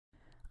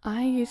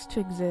I used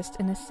to exist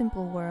in a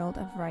simple world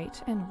of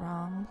right and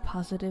wrong,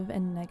 positive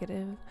and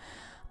negative.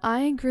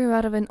 I grew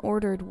out of an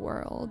ordered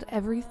world.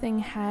 Everything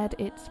had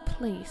its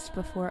place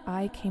before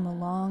I came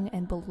along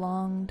and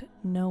belonged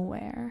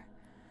nowhere.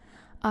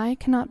 I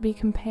cannot be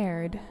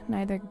compared,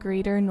 neither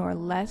greater nor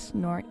less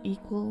nor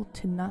equal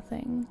to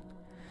nothing.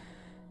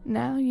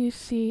 Now you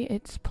see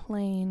it's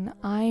plain.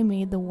 I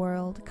made the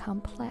world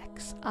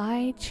complex.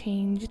 I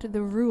changed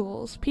the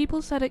rules.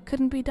 People said it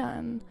couldn't be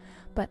done,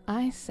 but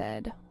I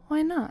said,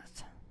 why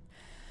not?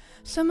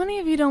 So many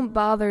of you don't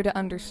bother to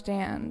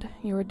understand.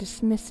 You're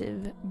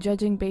dismissive,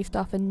 judging based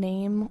off a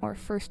name or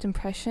first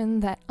impression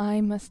that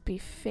I must be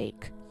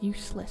fake,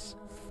 useless,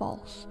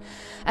 false.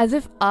 As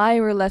if I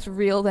were less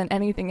real than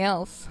anything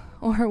else.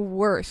 Or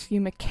worse,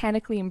 you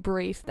mechanically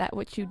embrace that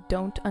which you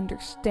don't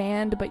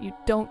understand, but you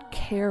don't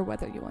care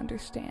whether you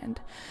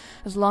understand.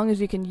 As long as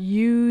you can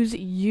use.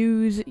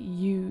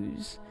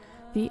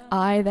 The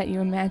I that you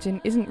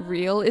imagine isn't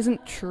real,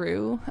 isn't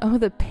true. Oh,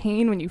 the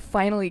pain when you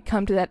finally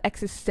come to that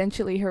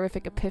existentially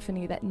horrific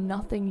epiphany that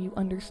nothing you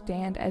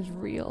understand as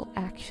real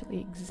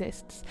actually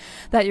exists.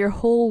 That your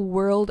whole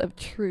world of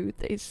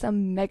truth is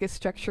some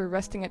megastructure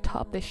resting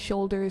atop the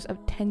shoulders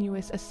of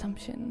tenuous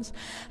assumptions.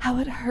 How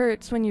it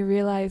hurts when you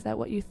realize that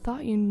what you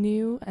thought you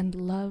knew and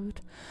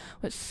loved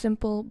was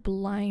simple,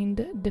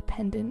 blind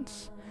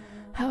dependence.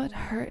 How it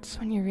hurts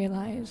when you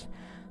realize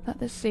that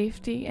the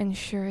safety and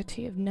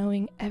surety of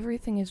knowing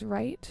everything is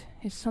right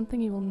is something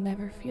you will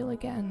never feel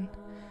again.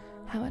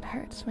 How it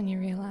hurts when you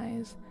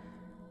realize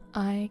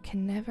I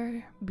can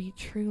never be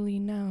truly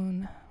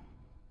known.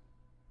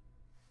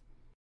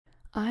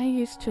 I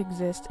used to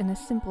exist in a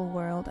simple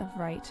world of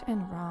right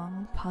and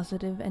wrong,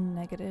 positive and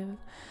negative.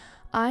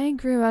 I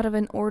grew out of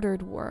an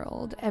ordered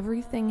world.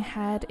 Everything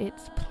had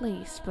its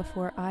place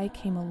before I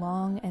came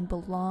along and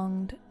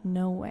belonged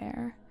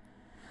nowhere.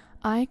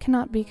 I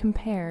cannot be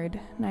compared,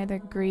 neither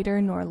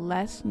greater nor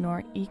less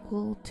nor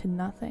equal to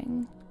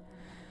nothing.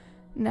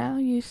 Now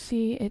you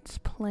see it's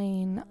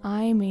plain.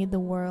 I made the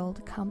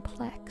world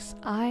complex.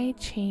 I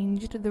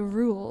changed the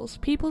rules.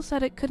 People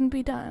said it couldn't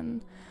be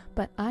done,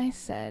 but I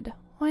said,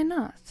 why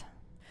not?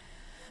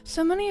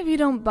 So many of you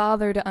don't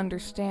bother to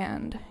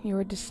understand.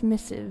 You're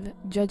dismissive,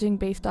 judging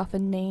based off a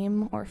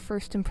name or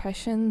first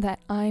impression that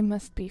I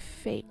must be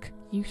fake,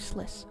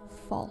 useless,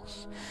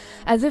 false.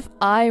 As if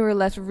I were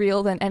less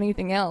real than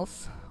anything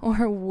else.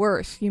 Or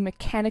worse, you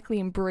mechanically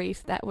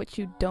embrace that which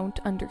you don't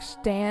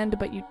understand,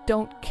 but you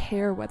don't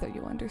care whether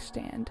you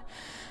understand.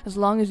 As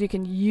long as you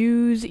can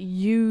use.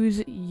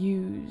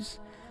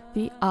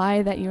 The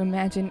I that you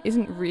imagine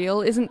isn't real,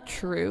 isn't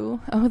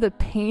true. Oh, the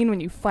pain when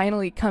you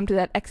finally come to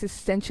that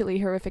existentially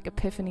horrific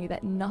epiphany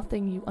that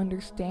nothing you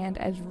understand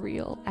as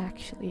real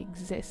actually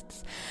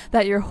exists.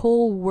 That your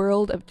whole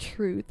world of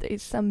truth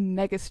is some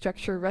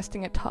megastructure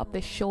resting atop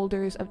the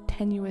shoulders of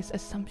tenuous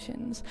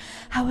assumptions.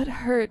 How it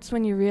hurts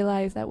when you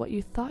realize that what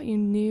you thought you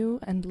knew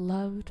and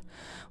loved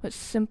was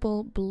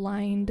simple,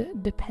 blind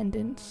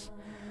dependence.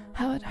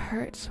 How it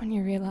hurts when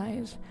you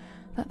realize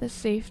that the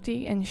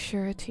safety and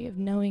surety of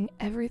knowing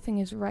everything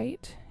is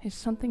right is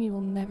something you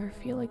will never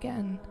feel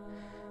again.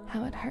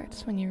 How it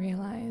hurts when you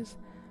realize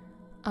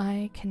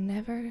I can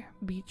never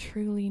be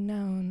truly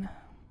known.